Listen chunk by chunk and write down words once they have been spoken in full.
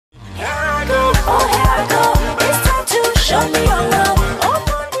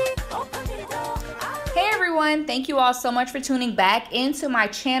Thank you all so much for tuning back into my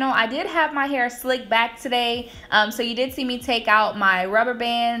channel. I did have my hair slicked back today, so you did see me take out my rubber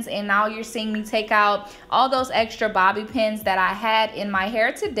bands, and now you're seeing me take out all those extra bobby pins that I had in my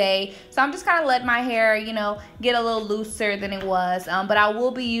hair today. So I'm just kind of letting my hair, you know, get a little looser than it was, but I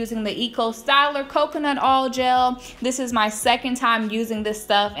will be using the Eco Styler coconut oil gel. This is my second time using this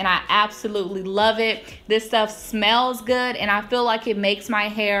stuff, and I absolutely love it. This stuff smells good, and I feel like it makes my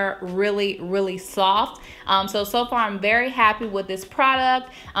hair really soft. So far I'm very happy with this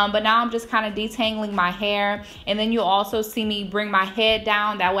product, but now I'm just kind of detangling my hair, and then you'll also see me bring my head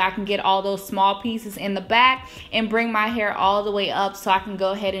down. That way I can get all those small pieces in the back and bring my hair all the way up so I can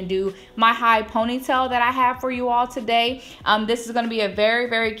go ahead and do my high ponytail that I have for you all today. This is going to be a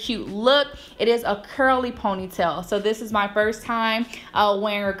very cute look. It is a curly ponytail, so this is my first time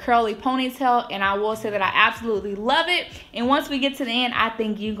wearing a curly ponytail, and I will say that I absolutely love it, and once we get to the end I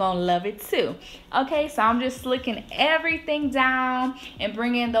think you're gonna love it too. Okay, so I'm just slicking everything down and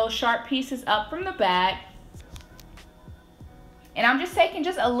bringing those sharp pieces up from the back. And I'm just taking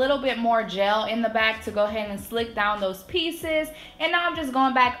just a little bit more gel in the back to go ahead and slick down those pieces. And now I'm just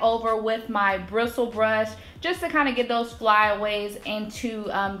going back over with my bristle brush just to kind of get those flyaways and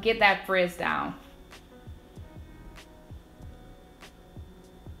to get that frizz down.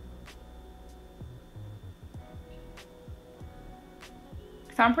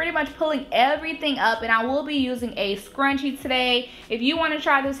 So I'm pretty much pulling everything up, and I will be using a scrunchie today. If you want to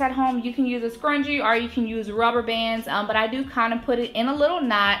try this at home, you can use a scrunchie or you can use rubber bands, but I do kind of put it in a little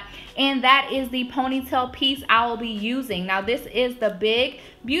knot, and that is the ponytail piece I will be using. Now this is the Big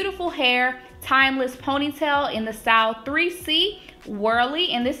Beautiful Hair Timeless Ponytail in the style 3C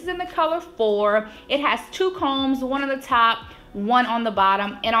Whirly, and this is in the color 4. It has 2 combs, one on the top, one on the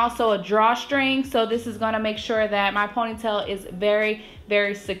bottom, and also a drawstring. So this is going to make sure that my ponytail is very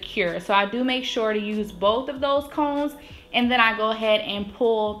secure. So I do make sure to use both of those combs, and then I go ahead and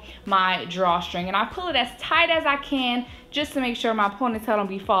pull my drawstring, and I pull it as tight as I can just to make sure my ponytail don't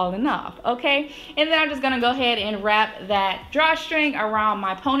be falling off. Okay, and then I'm just gonna go ahead and wrap that drawstring around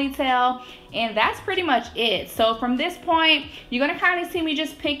my ponytail, and that's pretty much it. So from this point you're gonna kind of see me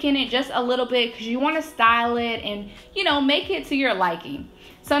just picking it just a little bit because you want to style it and, you know, make it to your liking.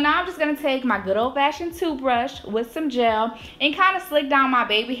 So now I'm just going to take my good old-fashioned toothbrush with some gel and kind of slick down my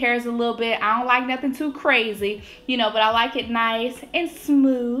baby hairs a little bit. I don't like nothing too crazy, you know, but I like it nice and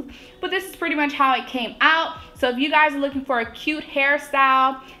smooth. But this is pretty much how it came out. So if you guys are looking for a cute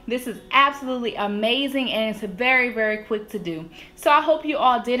hairstyle, this is absolutely amazing, and it's very quick to do. So I hope you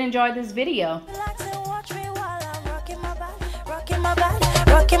all did enjoy this video.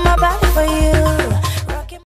 Rocking my body for you.